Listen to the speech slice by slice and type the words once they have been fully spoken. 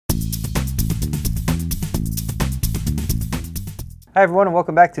Hi everyone and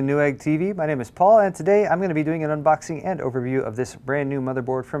welcome back to Newegg TV. My name is Paul and today I'm going to be doing an unboxing and overview of this brand new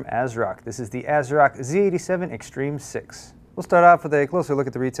motherboard from ASRock. This is the ASRock Z87 Extreme6. We'll start off with a closer look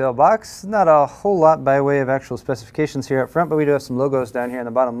at the retail box. Not a whole lot by way of actual specifications here up front, but we do have some logos down here in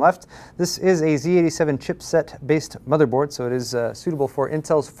the bottom left. This is a Z87 chipset based motherboard, so it is suitable for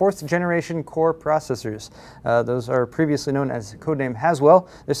Intel's 4th generation core processors. Those are previously known as codename Haswell.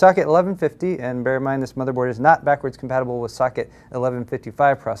 They're socket 1150, and bear in mind this motherboard is not backwards compatible with socket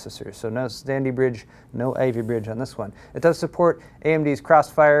 1155 processors, so no Sli Bridge, no Ivy Bridge on this one. It does support AMD's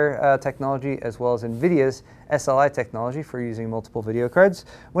Crossfire technology as well as NVIDIA's Sli technology for using multiple video cards.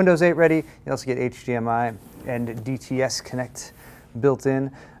 Windows 8 ready. You also get HDMI and DTS Connect built in.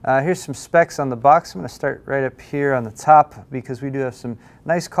 Here's some specs on the box. I'm going to start right up here on the top because we do have some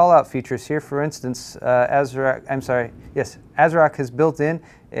nice call-out features here. For instance, ASRock has built in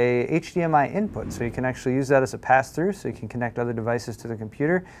a HDMI input, so you can actually use that as a pass-through, so you can connect other devices to the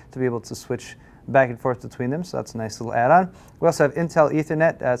computer to be able to switch back and forth between them, so that's a nice little add-on. We also have Intel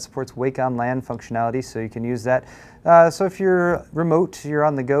Ethernet that supports Wake on LAN functionality, so you can use that. So if you're remote, you're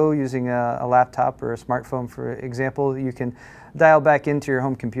on the go using a laptop or a smartphone, for example, you can dial back into your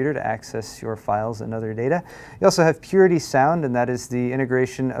home computer to access your files and other data. You also have Purity Sound, and that is the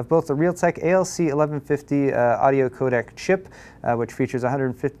integration of both the Realtek ALC 1150 audio codec chip, which features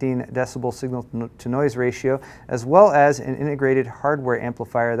 115 decibel signal to noise ratio, as well as an integrated hardware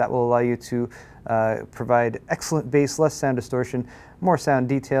amplifier that will allow you to provide excellent bass, less sound distortion, more sound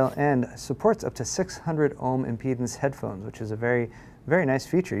detail, and supports up to 600 ohm impedance headphones, which is a very nice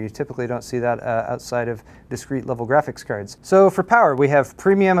feature. You typically don't see that outside of discrete level graphics cards. So for power, we have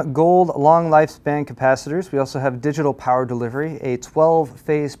premium gold long lifespan capacitors. We also have digital power delivery, a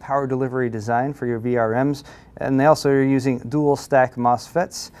 12-phase power delivery design for your VRMs, and they also are using dual stack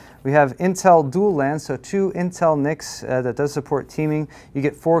MOSFETs. We have Intel dual LAN, so 2 Intel NICs that does support teaming. You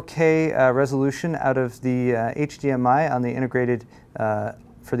get 4K resolution out of the HDMI on the integrated,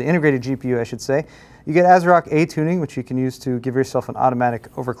 for the integrated GPU, I should say. You get ASRock A tuning, which you can use to give yourself an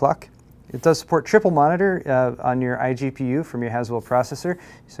automatic overclock. It does support triple monitor on your iGPU from your Haswell processor,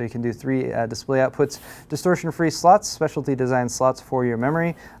 so you can do 3 display outputs, distortion-free slots, specialty design slots for your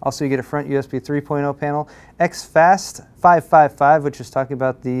memory. Also, you get a front USB 3.0 panel, XFast 555, which is talking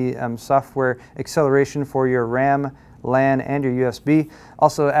about the software acceleration for your RAM, LAN, and your USB.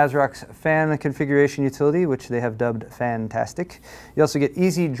 Also ASRock's fan configuration utility, which they have dubbed Fantastic. You also get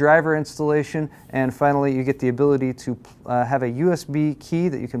easy driver installation, and finally you get the ability to have a USB key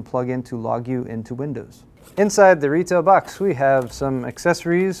that you can plug in to log you into Windows. Inside the retail box we have some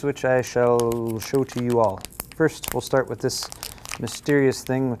accessories which I shall show to you all. First we'll start with this mysterious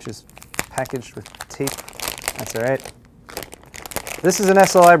thing which is packaged with tape. That's alright. This is an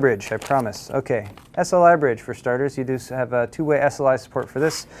Sli bridge, I promise. Okay, Sli bridge for starters. You do have a 2-way Sli support for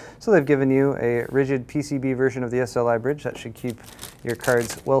this, so they've given you a rigid PCB version of the Sli bridge that should keep your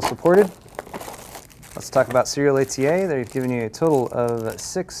cards well supported. Let's talk about serial ATA. They've given you a total of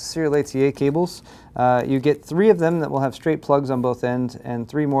 6 serial ATA cables. You get 3 of them that will have straight plugs on both ends, and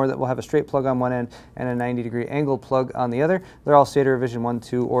 3 more that will have a straight plug on one end and a 90-degree angle plug on the other. They're all SATA revision 1,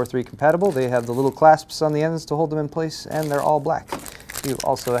 2, or 3 compatible. They have the little clasps on the ends to hold them in place, and they're all black. You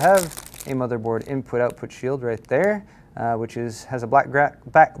also have a motherboard input-output shield right there, which has a black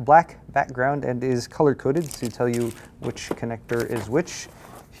background and is color-coded to tell you which connector is which.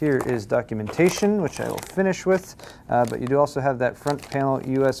 Here is documentation, which I will finish with, but you do also have that front panel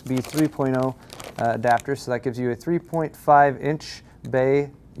USB 3.0 adapter, so that gives you a 3.5-inch bay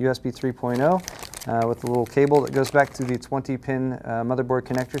USB 3.0 with a little cable that goes back to the 20-pin motherboard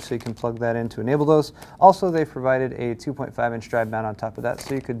connector, so you can plug that in to enable those. Also, they've provided a 2.5-inch drive mount on top of that,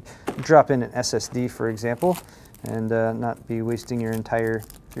 so you could drop in an SSD, for example, and not be wasting your entire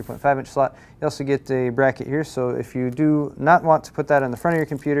 3.5-inch slot. You also get a bracket here, so if you do not want to put that on the front of your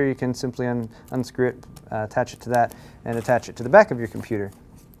computer, you can simply unscrew it, attach it to that, and attach it to the back of your computer.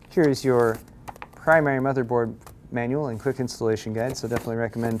 Here is your primary motherboard manual and quick installation guide, so definitely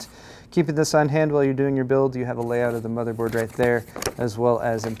recommend keeping this on hand while you're doing your build. You have a layout of the motherboard right there, as well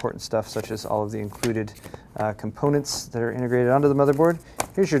as important stuff such as all of the included components that are integrated onto the motherboard.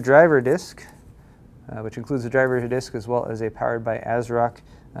 Here's your driver disk, which includes a driver disk as well as a Powered by ASRock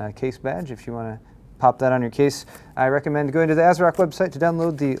case badge if you want to pop that on your case. I recommend going to the ASRock website to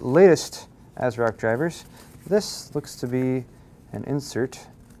download the latest ASRock drivers. This looks to be an insert.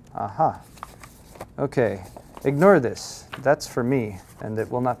 Aha. Okay, ignore this. That's for me, and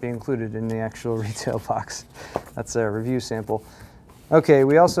it will not be included in the actual retail box. That's a review sample. Okay,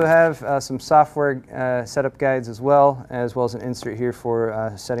 we also have some software setup guides as well as an insert here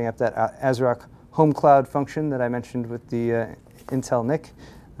for setting up that ASRock home cloud function that I mentioned with the Intel NIC.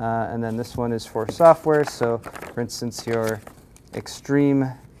 And then this one is for software. So for instance, your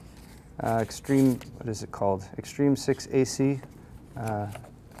Extreme, what is it called? Extreme6 AC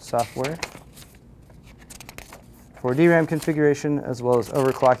software for DRAM configuration, as well as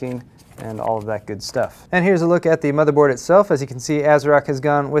overclocking and all of that good stuff. And here's a look at the motherboard itself. As you can see, ASRock has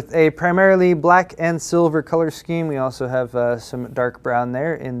gone with a primarily black and silver color scheme. We also have some dark brown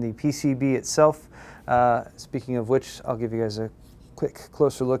there in the PCB itself. Speaking of which, I'll give you guys a quick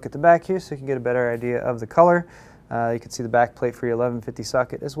closer look at the back here so you can get a better idea of the color. You can see the back plate for your 1150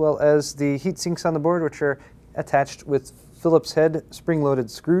 socket, as well as the heat sinks on the board, which are attached with Phillips head spring-loaded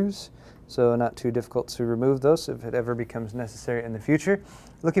screws. So not too difficult to remove those if it ever becomes necessary in the future.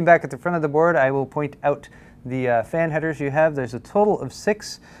 Looking back at the front of the board, I will point out the fan headers you have. There's a total of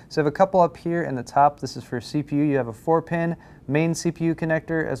 6. So I have a couple up here in the top. This is for CPU. You have a 4-pin main CPU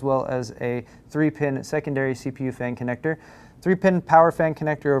connector, as well as a 3-pin secondary CPU fan connector. 3-pin power fan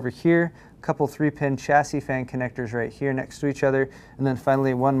connector over here, a couple 3-pin chassis fan connectors right here next to each other, and then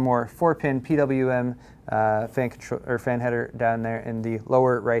finally one more 4-pin PWM fan header down there in the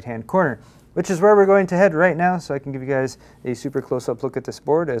lower right-hand corner, which is where we're going to head right now, so I can give you guys a super close-up look at this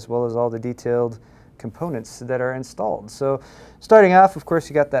board, as well as all the detailed components that are installed. So starting off, of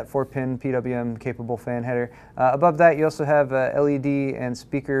course, you got that 4-pin PWM capable fan header. Above that, you also have LED and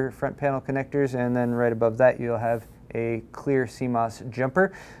speaker front panel connectors, and then right above that, you'll have a clear CMOS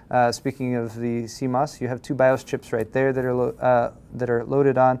jumper. Speaking of the CMOS, you have 2 BIOS chips right there that are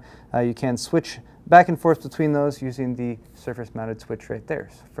loaded on. You can switch back and forth between those using the surface-mounted switch right there,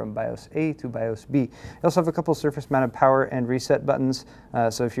 from BIOS A to BIOS B. You also have a couple surface-mounted power and reset buttons,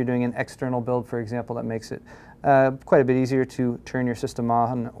 so if you're doing an external build, for example, that makes it quite a bit easier to turn your system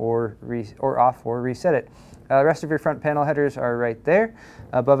on or off or reset it. The rest of your front panel headers are right there.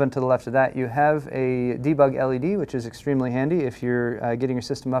 Above and to the left of that, you have a debug LED, which is extremely handy if you're getting your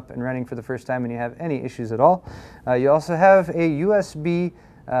system up and running for the first time and you have any issues at all. You also have a USB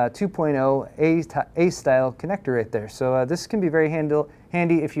 2.0 A-style connector right there. So this can be very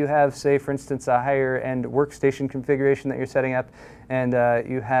handy if you have, say, for instance, a higher-end workstation configuration that you're setting up, and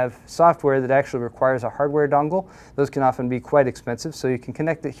you have software that actually requires a hardware dongle. Those can often be quite expensive, so you can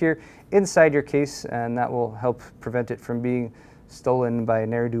connect it here inside your case, and that will help prevent it from being stolen by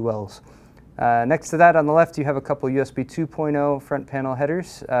ne'er-do-wells. Next to that, on the left, you have a couple USB 2.0 front panel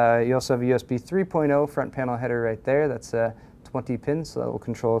headers. You also have a USB 3.0 front panel header right there. That's 20 pins, so that will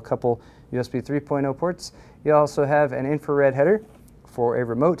control a couple USB 3.0 ports. You also have an infrared header for a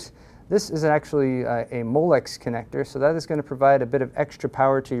remote. This is actually a Molex connector, so that is going to provide a bit of extra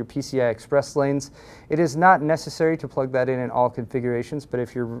power to your PCI Express lanes. It is not necessary to plug that in all configurations, but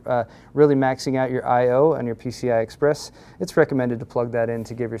if you're really maxing out your I/O on your PCI Express, it's recommended to plug that in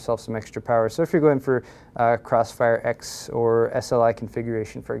to give yourself some extra power. So if you're going for Crossfire X or SLI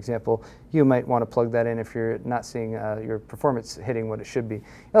configuration, for example, you might want to plug that in if you're not seeing your performance hitting what it should be.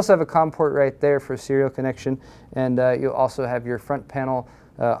 You also have a COM port right there for serial connection, and you'll also have your front panel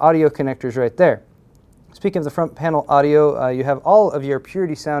audio connectors right there. Speaking of the front panel audio, you have all of your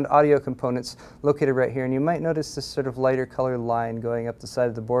Purity Sound audio components located right here, and you might notice this sort of lighter colored line going up the side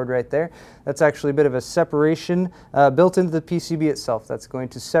of the board right there. That's actually a bit of a separation built into the PCB itself. That's going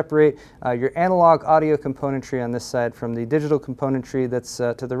to separate your analog audio componentry on this side from the digital componentry that's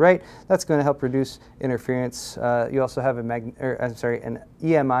to the right. That's going to help reduce interference. You also have an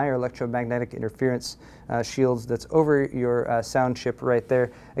EMI, or electromagnetic interference shields, that's over your sound chip right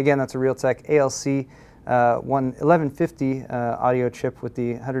there. Again, that's a Realtek ALC 1150 audio chip with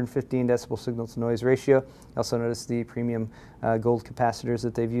the 115 decibel signal to noise ratio. Also notice the premium gold capacitors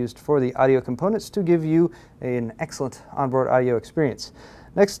that they've used for the audio components to give you an excellent onboard audio experience.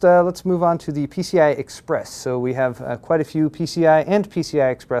 Next, let's move on to the PCI Express. So we have quite a few PCI and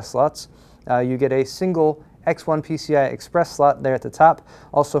PCI Express slots. You get a single X1 PCI Express slot there at the top.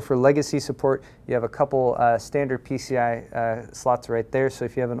 Also for legacy support, you have a couple standard PCI slots right there. So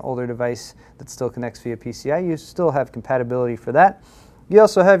if you have an older device that still connects via PCI, you still have compatibility for that. You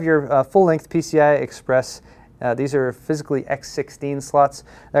also have your full-length PCI Express. These are physically X16 slots.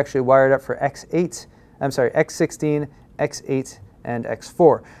 They're actually wired up for X16, X8, and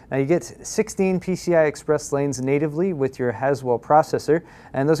X4. Now you get 16 PCI Express lanes natively with your Haswell processor,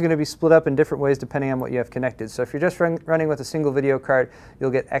 and those are going to be split up in different ways depending on what you have connected. So if you're just running with a single video card,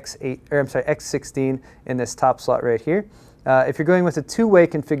 you'll get X16 in this top slot right here. If you're going with a two-way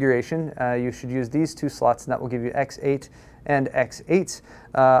configuration, you should use these two slots, and that will give you X8 and X8.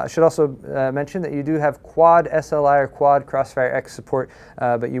 I should also mention that you do have quad SLI or quad Crossfire X support,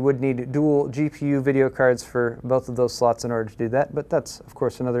 but you would need dual GPU video cards for both of those slots in order to do that, but that's of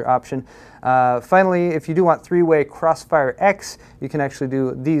course another option. Finally, if you do want three-way Crossfire X, you can actually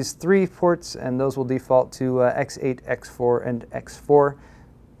do these three ports, and those will default to X8, X4, and X4,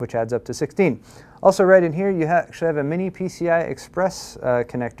 which adds up to 16. Also right in here, you actually have a mini PCI Express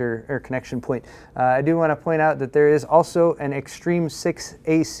connector or connection point. I do want to point out that there is also an Extreme6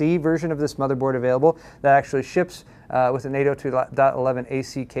 AC version of this motherboard available that actually ships with an 802.11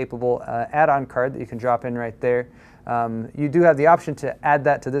 AC capable add-on card that you can drop in right there. You do have the option to add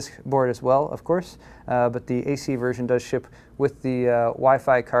that to this board as well, of course, but the AC version does ship with the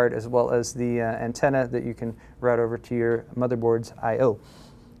Wi-Fi card as well as the antenna that you can route over to your motherboard's I/O.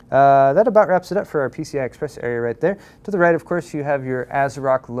 That about wraps it up for our PCI Express area right there. To the right, of course, you have your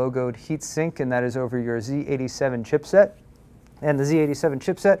ASRock logoed heatsink, and that is over your Z87 chipset. And the Z87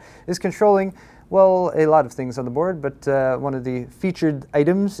 chipset is controlling, well, a lot of things on the board, but one of the featured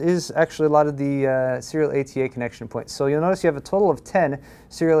items is actually a lot of the serial ATA connection points. So you'll notice you have a total of 10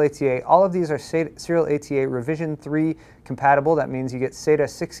 serial ATA. All of these are serial ATA revision 3 compatible. That means you get SATA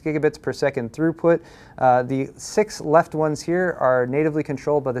 6 gigabits per second throughput. The 6 left ones here are natively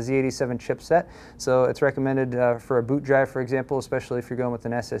controlled by the Z87 chipset, so it's recommended for a boot drive, for example, especially if you're going with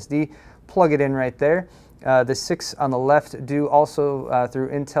an SSD. Plug it in right there. The 6 on the left do also, through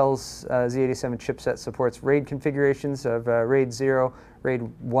Intel's Z87 chipset, supports RAID configurations of RAID 0,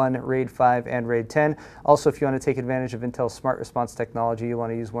 RAID 1, RAID 5, and RAID 10. Also, if you want to take advantage of Intel's Smart Response technology, you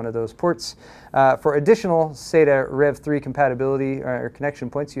want to use one of those ports. For additional SATA Rev 3 compatibility or connection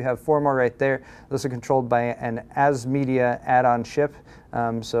points, you have 4 more right there. Those are controlled by an ASMedia add-on chip.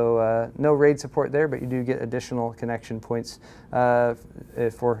 No RAID support there, but you do get additional connection points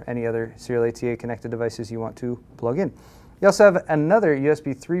for any other serial ATA connected devices you want to plug in. You also have another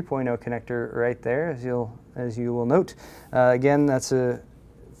USB 3.0 connector right there, as you will note. Again, that's a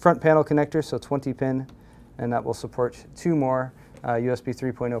front panel connector, so 20 pin, and that will support 2 more USB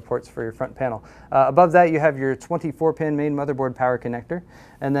 3.0 ports for your front panel. Above that, you have your 24 pin main motherboard power connector,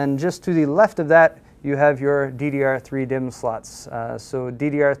 and then just to the left of that, you have your DDR3 DIMM slots. So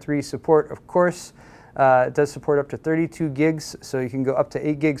DDR3 support, of course, it does support up to 32 gigs, so you can go up to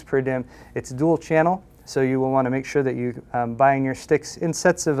 8 gigs per DIMM. It's dual channel, so you will want to make sure that you buying your sticks in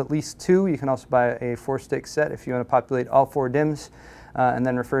sets of at least 2. You can also buy a 4-stick set if you want to populate all 4 DIMMs, and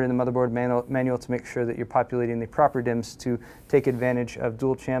then refer to the motherboard manual to make sure that you're populating the proper DIMMs to take advantage of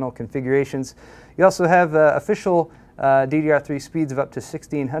dual channel configurations. You also have official DDR3 speeds of up to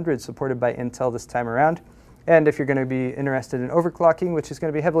 1600 supported by Intel this time around. And if you're going to be interested in overclocking, which is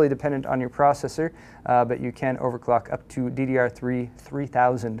going to be heavily dependent on your processor, but you can overclock up to DDR3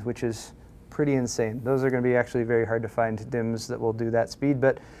 3000, which is pretty insane. Those are going to be actually very hard to find DIMMs that will do that speed,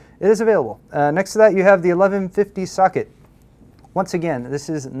 but it is available. Next to that, you have the 1150 socket. Once again, this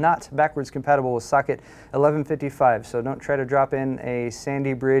is not backwards compatible with socket 1155, so don't try to drop in a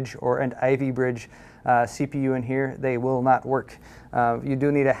Sandy Bridge or an Ivy Bridge CPU in here. They will not work. You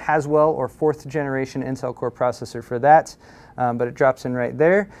do need a Haswell or 4th generation Intel Core processor for that, but it drops in right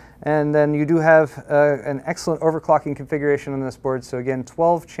there. And then you do have an excellent overclocking configuration on this board. So again,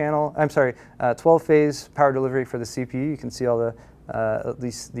 12 phase power delivery for the CPU. You can see all the at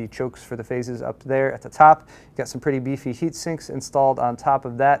least the chokes for the phases up there at the top. You've got some pretty beefy heat sinks installed on top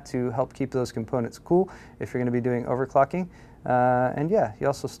of that to help keep those components cool if you're going to be doing overclocking. And yeah, you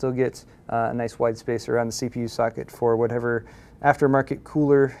also still get a nice wide space around the CPU socket for whatever aftermarket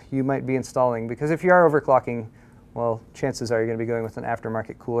cooler you might be installing, because if you are overclocking, well, chances are you're going to be going with an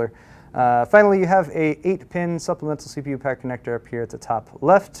aftermarket cooler. Finally, you have a 8-pin supplemental CPU power connector up here at the top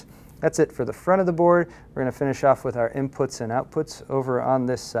left. That's it for the front of the board. We're going to finish off with our inputs and outputs over on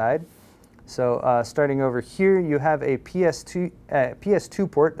this side. So starting over here, you have a PS2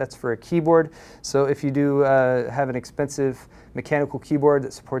 port. That's for a keyboard. So if you do have an expensive mechanical keyboard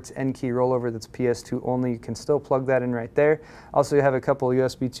that supports N-key rollover that's PS2 only, you can still plug that in right there. Also, you have a couple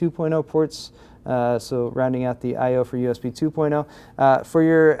USB 2.0 ports. So rounding out the I/O for USB 2.0. For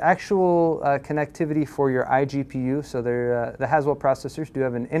your actual connectivity for your iGPU, so the Haswell processors do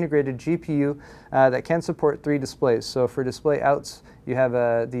have an integrated GPU that can support 3 displays. So for display outs, you have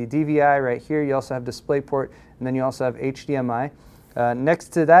the DVI right here. You also have DisplayPort, and then you also have HDMI. Next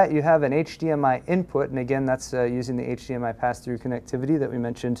to that, you have an HDMI input, and again, that's using the HDMI pass-through connectivity that we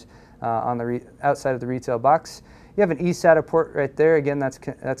mentioned on the outside of the retail box. You have an eSATA port right there. Again,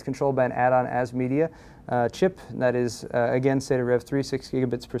 that's controlled by an add-on ASMedia. chip that is, again, SATA Rev 3, 6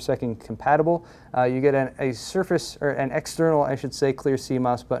 gigabits per second compatible. You get an external, I should say, clear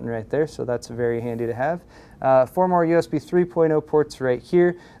CMOS button right there, so that's very handy to have. 4 more USB 3.0 ports right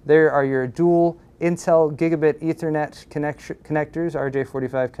here. There are your dual Intel Gigabit Ethernet connectors,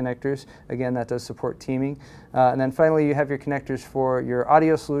 RJ45 connectors. Again, that does support teaming. And then finally, you have your connectors for your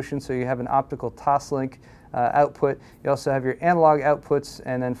audio solution, so you have an optical Toslink output. You also have your analog outputs,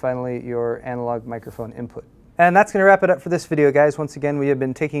 and then finally your analog microphone input. And that's going to wrap it up for this video, guys. Once again, we have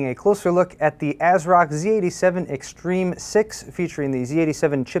been taking a closer look at the ASRock Z87 Extreme6, featuring the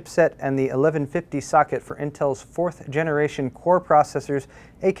Z87 chipset and the 1150 socket for Intel's 4th generation core processors,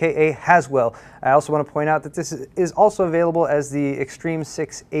 aka Haswell. I also want to point out that this is also available as the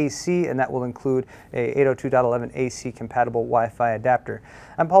Extreme6 AC, and that will include a 802.11 AC compatible Wi-Fi adapter.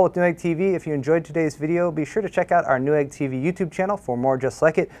 I'm Paul with Newegg TV. If you enjoyed today's video, be sure to check out our Newegg TV YouTube channel for more just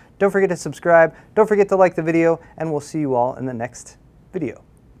like it. Don't forget to subscribe, don't forget to like the video, and we'll see you all in the next video.